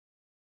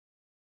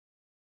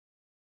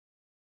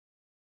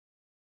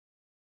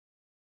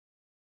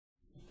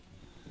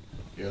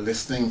You're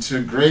listening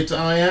to Great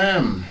I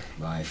Am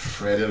by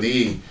Freddie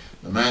Lee,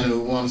 the man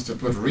who wants to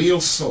put real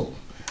soul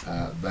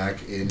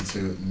back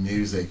into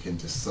music,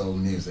 into soul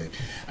music.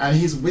 And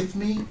he's with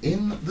me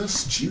in the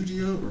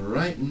studio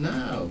right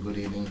now. Good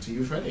evening to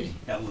you, Freddie.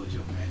 Hello, Joe,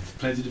 man. It's a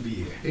pleasure to be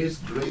here. It's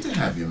great to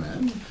have you,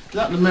 man. Is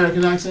that an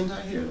American accent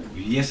I hear?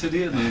 Yes, it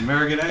is. An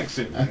American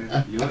accent,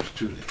 man. Yours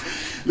truly.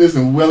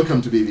 Listen,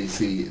 welcome to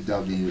BBC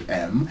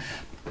WM.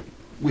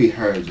 We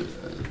heard a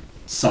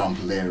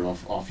sample there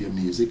of your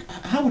music.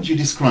 How would you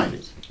describe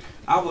it?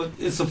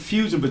 It's a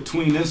fusion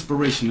between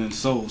inspiration and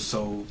soul.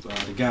 So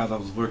the guys I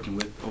was working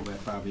with over at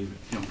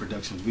 5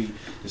 Productions, we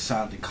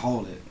decided to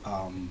call it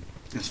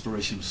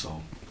Inspirational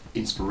Soul.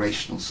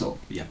 Inspirational soul.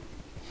 Yeah.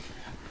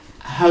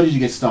 How did you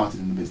get started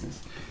in the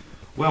business?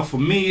 Well, for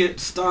me, it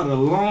started a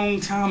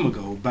long time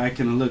ago, back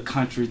in a little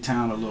country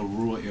town, a little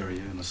rural area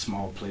in a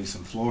small place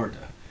in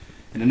Florida.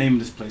 And the name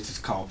of this place is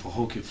called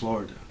Pahokee,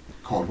 Florida.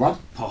 Called what?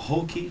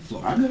 Pahokee,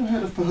 Florida. I've never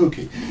heard of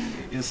Pahokee.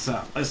 It's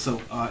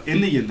a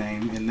Indian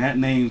name, and that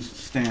name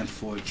stands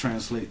for,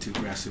 translate to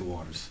grassy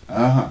waters.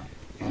 And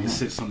it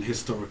sits on the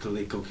historical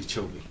Lake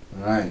Okeechobee.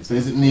 Right. So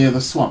is it near the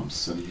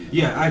swamps?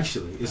 Yeah,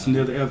 actually, it's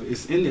near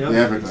it's in the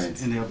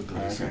Everglades. In the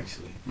Everglades, okay.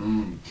 actually.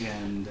 Mm.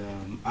 And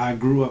I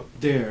grew up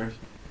there.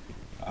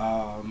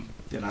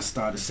 Then I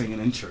started singing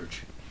in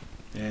church,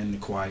 and the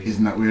choir.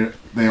 Isn't that where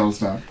they all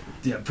start?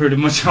 Yeah, pretty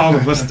much all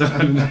of us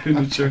started in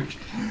the church,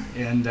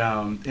 and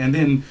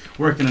then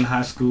working in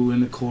high school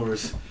in the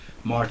chorus,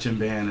 marching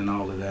band, and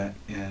all of that,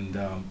 and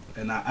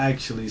I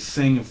actually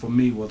singing for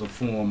me was a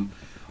form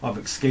of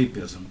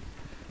escapism,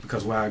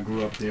 because where I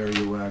grew up, the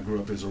area where I grew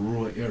up is a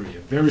rural area,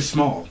 very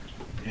small,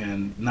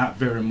 and not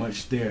very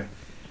much there,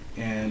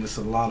 and it's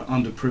a lot of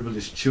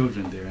underprivileged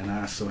children there, and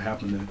I so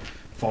happen to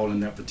fall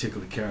in that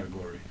particular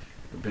category.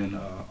 I've been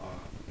an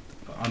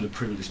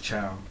underprivileged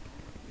child.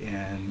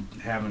 And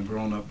having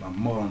grown up, my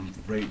mom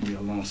raised me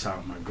alongside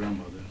with my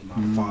grandmother. My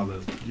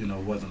father,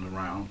 wasn't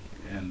around.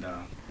 And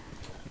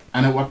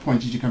at what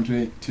point did you come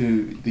to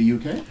the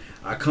UK?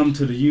 I come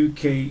to the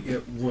UK,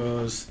 it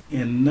was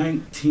in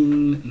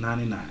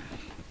 1999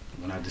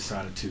 when I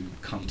decided to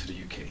come to the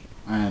UK.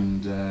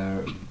 And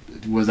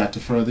was that to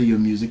further your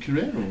music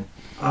career?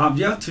 Or?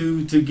 Yeah,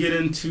 to get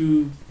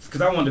into,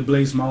 because I wanted to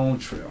blaze my own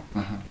trail.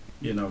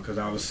 Because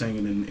I was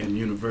singing in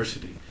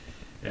university.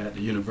 At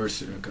the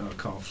university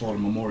called Florida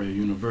Memorial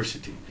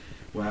University,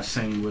 where I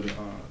sang with a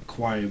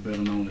choir better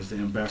known as the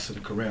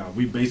Ambassador Chorale.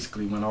 We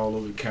basically went all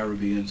over the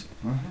Caribbean,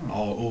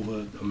 all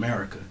over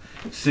America,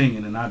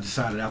 singing. And I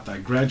decided after I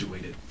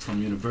graduated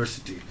from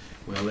university,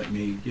 well, let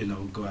me,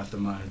 go after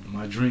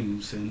my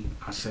dreams. And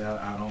I said,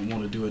 I don't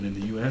want to do it in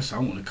the U.S. I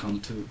want to come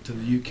to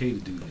the UK to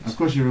do this. Of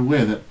course, you're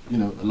aware that,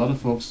 a lot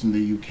of folks in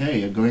the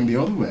UK are going the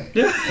other way.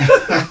 Yeah.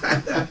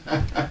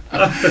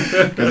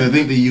 Because I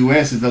think the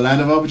U.S. is the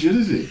land of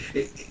opportunity.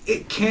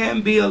 It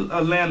can be a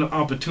land of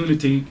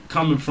opportunity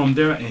coming from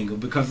their angle,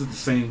 because it's the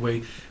same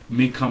way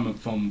me coming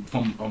from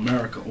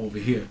America over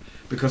here.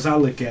 Because I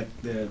look at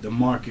the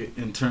market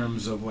in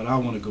terms of what I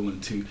want to go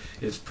into,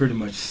 it's pretty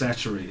much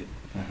saturated.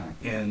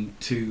 And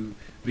to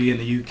be in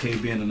the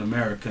UK, being an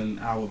American,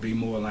 I would be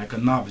more like a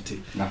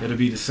novelty. It'll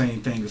be the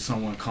same thing if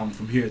someone come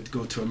from here to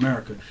go to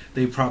America.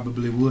 They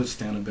probably would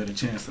stand a better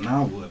chance than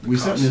I would. We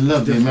certainly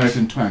love the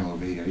American twang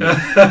over here.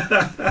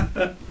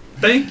 Yeah.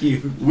 Thank you.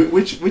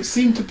 Which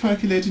seemed to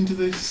percolate into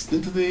the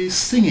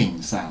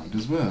singing sound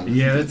as well.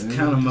 Yeah, it's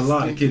kind of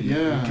melodic, isn't it?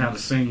 Yeah. We kind of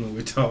sing when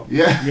we talk.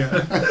 Yeah.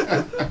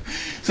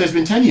 So it's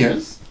been 10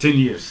 years. 10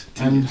 years.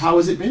 And how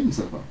has it been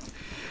so far?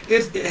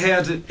 It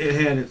had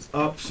its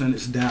ups and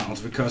its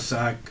downs, because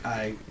I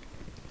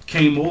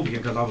came over here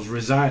because I was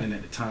residing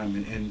at the time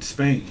in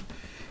Spain,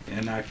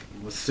 and I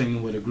was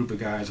singing with a group of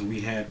guys, and we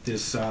had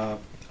this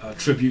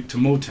tribute to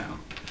Motown,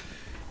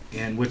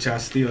 and which I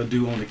still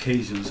do on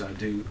occasions. I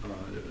do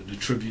the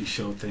tribute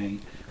show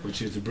thing,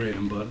 which is the bread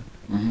and butter,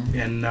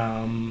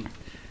 and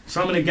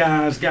some of the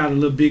guys got a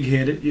little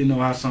big-headed. You know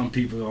how some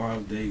people are.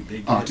 They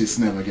artists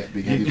never get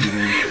big-headed.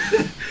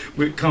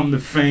 We come to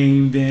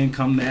fame, then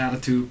come to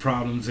attitude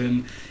problems,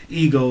 and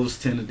egos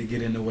tended to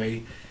get in the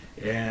way,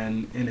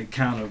 and it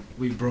kind of,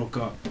 we broke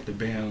up. The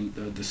band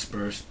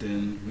dispersed,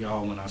 and we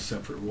all went our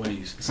separate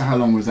ways. So how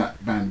long was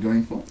that band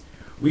going for?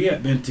 We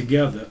had been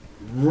together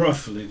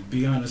roughly, to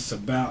be honest,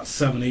 about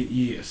 7-8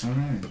 years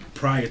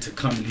prior to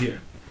coming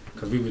here.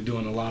 Because we were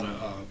doing a lot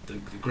of the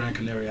Gran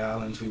Canaria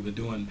Islands, we were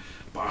doing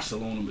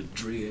Barcelona,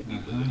 Madrid, we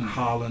were in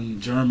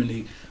Holland,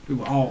 Germany, we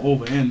were all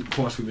over, and of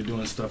course we were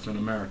doing stuff in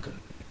America.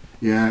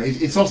 Yeah,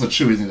 it's also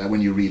true, isn't it, that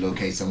when you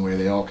relocate somewhere,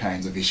 there are all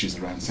kinds of issues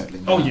around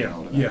settling down and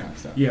all of that kind of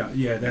stuff. Yeah,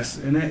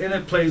 and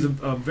it plays a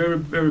very,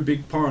 very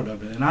big part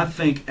of it. And I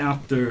think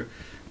after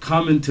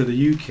coming to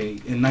the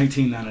UK in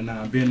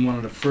 1999, being one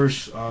of the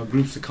first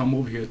groups to come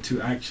over here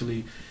to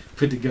actually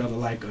put together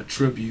like a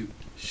tribute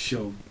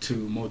show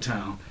to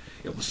Motown,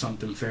 it was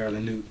something fairly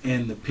new,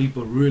 and the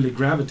people really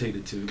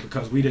gravitated to it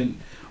because we didn't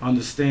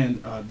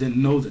understand, didn't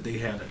know that they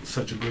had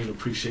such a great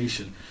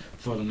appreciation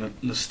for the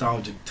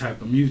nostalgic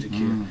type of music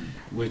here,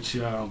 which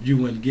you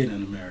wouldn't get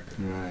in America.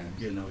 Right.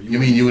 You know. You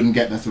mean you wouldn't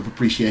get that sort of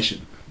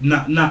appreciation?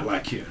 Not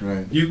like here.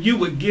 Right. You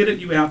would get it.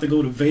 You would have to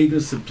go to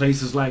Vegas and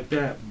places like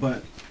that,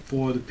 but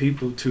for the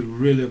people to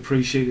really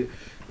appreciate it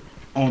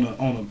on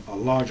a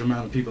large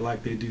amount of people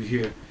like they do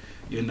here,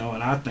 you know,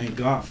 and I thank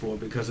God for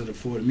it because it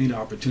afforded me the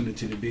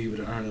opportunity to be able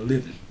to earn a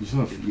living. You're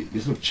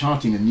sort of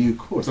charting a new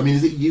course. I mean,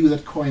 is it you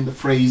that coined the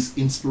phrase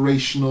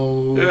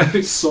inspirational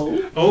soul?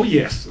 Oh,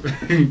 yes.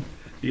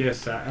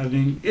 Yes, I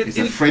mean... It's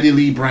a Freddie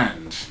Lee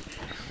brand.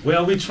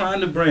 Well, we're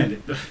trying to brand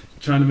it,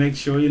 trying to make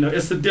sure, you know,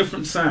 it's a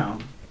different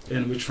sound,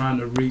 and we're trying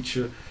to reach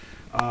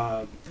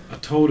a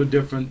total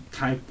different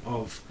type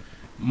of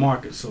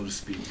market, so to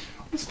speak.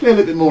 Let's play a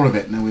little bit more of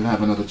it, and then we'll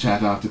have another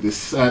chat after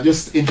this.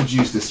 Just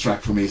introduce this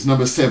track for me. It's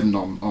number 7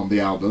 on the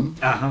album.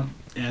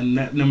 And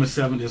that number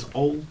 7 is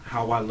 "Oh,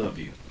 How I Love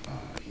You."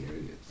 Here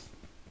it is.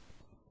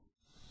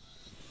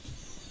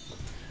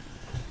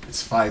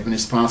 It's 5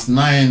 minutes past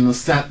 9 on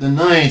Saturday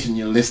night, and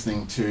you're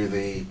listening to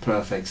the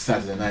Perfect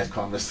Saturday Night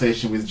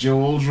Conversation with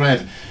Joe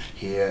Aldred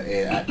here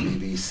at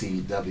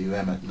BBC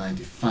WM at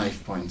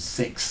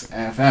 95.6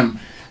 FM.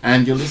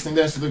 And you're listening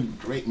there to the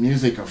great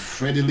music of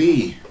Freddie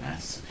Lee.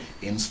 That's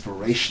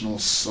inspirational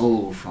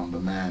soul from the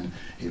man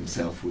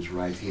himself, who's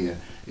right here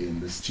in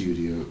the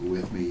studio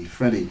with me.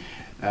 Freddie,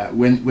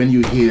 when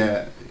you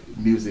hear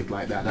music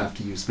like that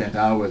after you spent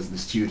hours in the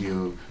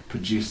studio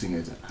producing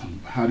it,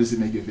 how does it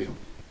make you feel?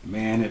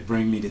 Man, it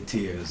brings me to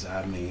tears.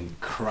 I mean,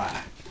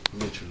 cry.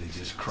 Literally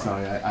just cry.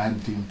 Sorry, I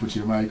hadn't even put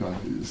your mic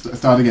on.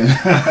 Start again.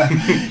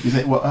 You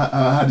say, well,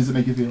 how does it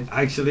make you feel?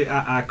 Actually,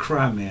 I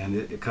cry,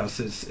 man, because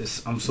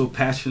I'm so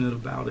passionate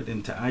about it,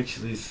 and to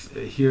actually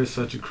hear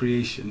such a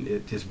creation,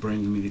 it just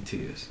brings me to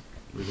tears.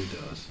 It really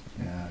does.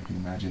 Yeah, I can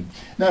imagine.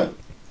 Now,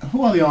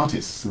 who are the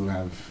artists who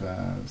have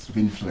sort of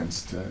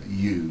influenced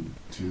you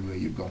to where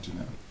you've got to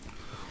now?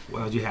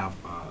 Well, you have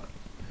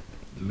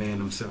the man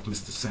himself,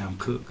 Mr. Sam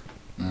Cooke,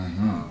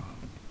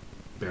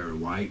 Barry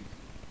White.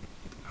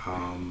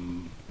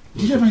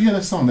 Did you ever hear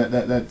that song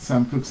that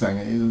Sam Cooke sang?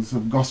 It was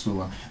sort of gospel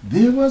one.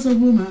 There was a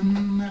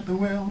woman at the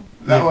well.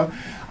 That one.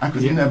 I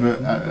could never.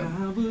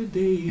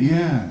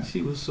 Yeah.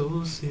 She was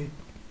so sick.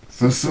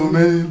 So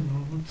many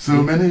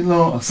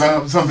long.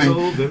 Something. So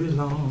very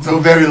long. So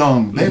very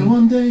long. Then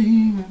one day.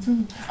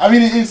 I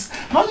mean, it's.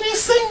 How do you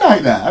sing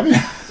like that? I mean.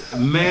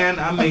 Man,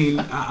 I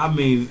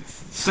mean,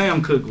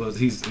 Sam Cooke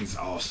he's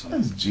awesome.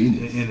 That's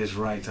genius. In his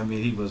rights. I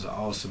mean, he was an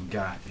awesome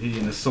guy. He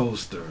and the soul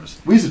stirrers.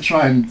 We used to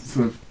try and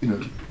sort of,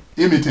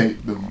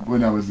 imitate them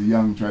when I was a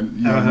young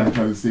man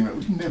trying to sing. But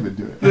we could never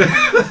do it.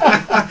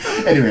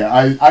 Anyway,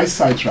 I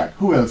sidetrack.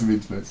 Who else have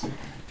influenced you?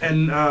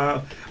 And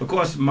of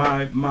course,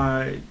 my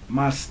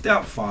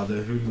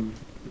stepfather, who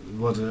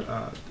was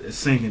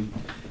singing,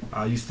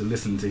 I used to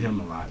listen to him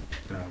a lot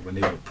when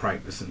they would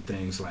practice and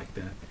things like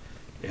that.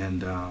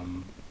 And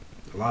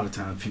a lot of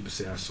times people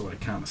say I sort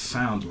of kind of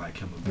sound like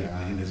him a bit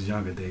in his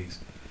younger days.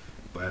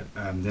 But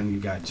then you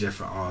got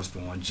Jeffrey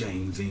Osborne,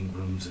 James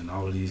Ingrams, and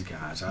all of these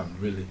guys.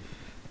 I've really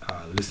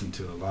listened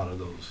to a lot of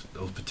those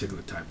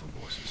particular type of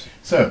voices.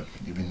 So,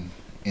 you've been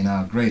in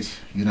our great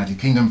United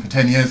Kingdom for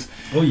 10 years.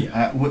 Oh,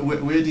 yeah.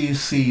 Where do you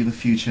see the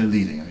future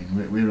leading? I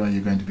mean, where are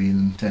you going to be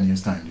in 10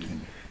 years' time, do you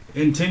think?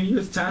 In 10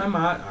 years' time,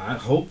 I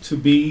hope to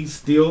be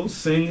still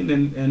singing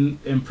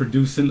and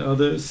producing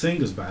other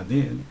singers by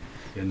then.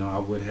 You know, I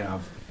would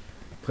have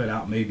put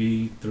out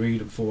maybe 3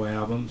 to 4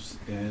 albums,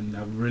 and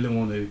I really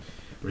want to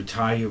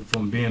retire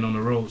from being on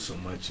the road so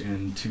much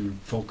and to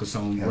focus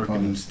on working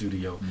in the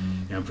studio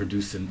and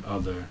producing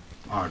other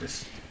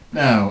artists.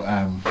 Now,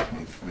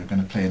 if we're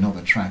going to play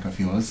another track of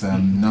yours,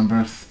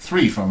 number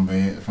 3 from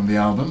the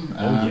album,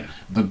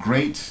 The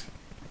Great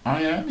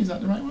I Am, is that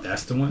the right one?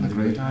 That's the one, The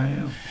Great I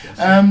Am. Yes,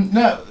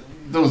 now,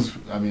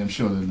 I'm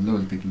sure there are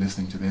loads of people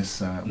listening to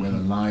this, whether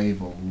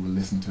live or who will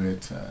listen to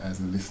it as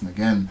a listen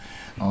again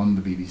on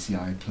the BBC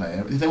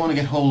iPlayer. If they want to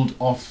get hold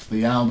of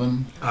the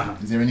album,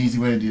 is there an easy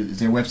way? Is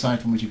there a website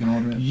from which you can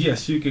order it?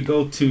 Yes, you could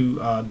go to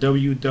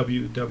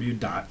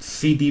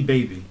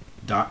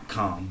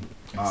www.cdbaby.com.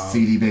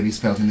 CD Baby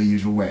spelled in the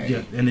usual way.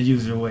 Yeah, in the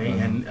usual way,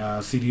 and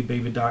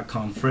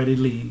cdbaby.com. Freddie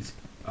Lee's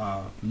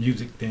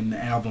music, then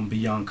the album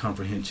Beyond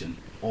Comprehension,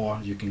 or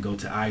you can go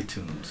to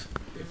iTunes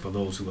for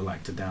those who would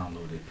like to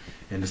download it,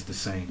 and it's the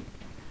same.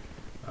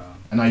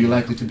 And are you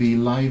likely to be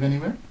live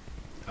anywhere?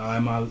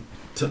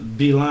 To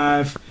be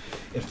live?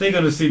 If they're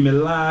going to see me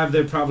live,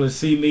 they'll probably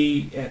see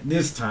me at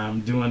this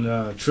time doing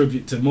a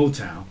tribute to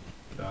Motown,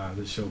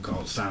 the show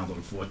called Sound of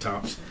the Four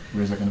Tops.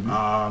 Where's that going to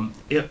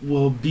be? It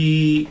will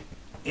be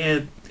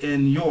in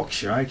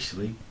Yorkshire,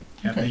 actually,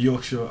 at the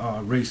Yorkshire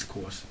race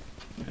course,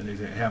 and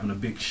they're having a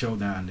big show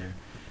down there.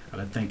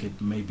 And I think it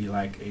may be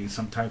like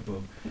some type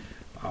of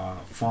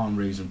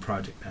fundraising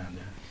project down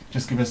there.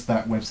 Just give us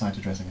that website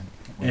address again.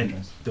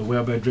 The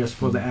web address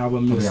for the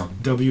album is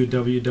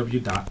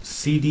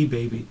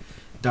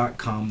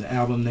www.cdbaby.com. The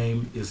album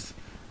name is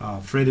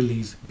Freddie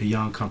Lee's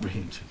Beyond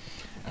Comprehension.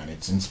 And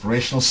it's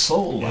inspirational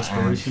soul.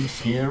 Inspirational and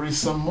soul. Here is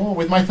some more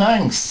with my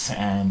thanks,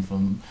 and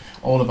from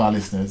all of our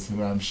listeners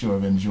who I'm sure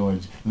have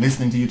enjoyed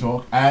listening to you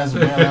talk as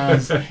well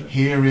as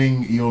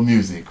hearing your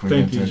music. We're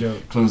Thank going you, to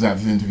Joe. close out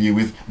this interview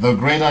with The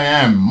Great I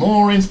Am.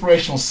 More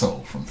inspirational soul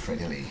from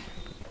Freddie Lee.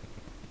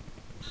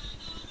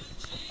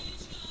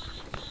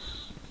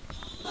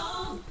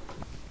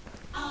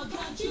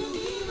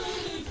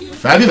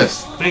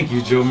 Fabulous. Thank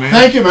you, Joe, man.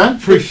 Thank you, man.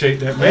 Appreciate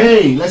that, man.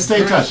 Hey, let's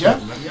stay in touch, yeah?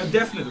 Yeah,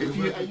 definitely. If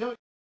you,